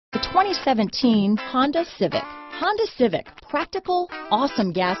2017 Honda Civic. Honda Civic, practical,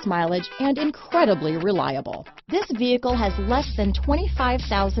 awesome gas mileage, and incredibly reliable. This vehicle has less than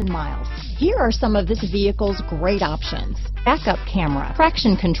 25,000 miles. Here are some of this vehicle's great options: backup camera,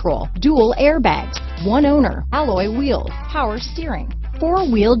 traction control, dual airbags, one owner, alloy wheels, power steering,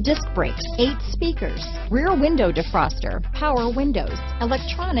 four-wheel disc brakes, 8 speakers, rear window defroster, power windows,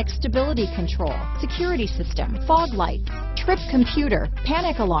 electronic stability control, security system, fog lights, trip computer,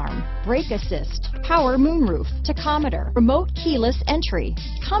 panic alarm, brake assist, power moonroof, tachometer, remote keyless entry.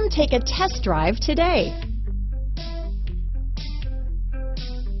 Come take a test drive today.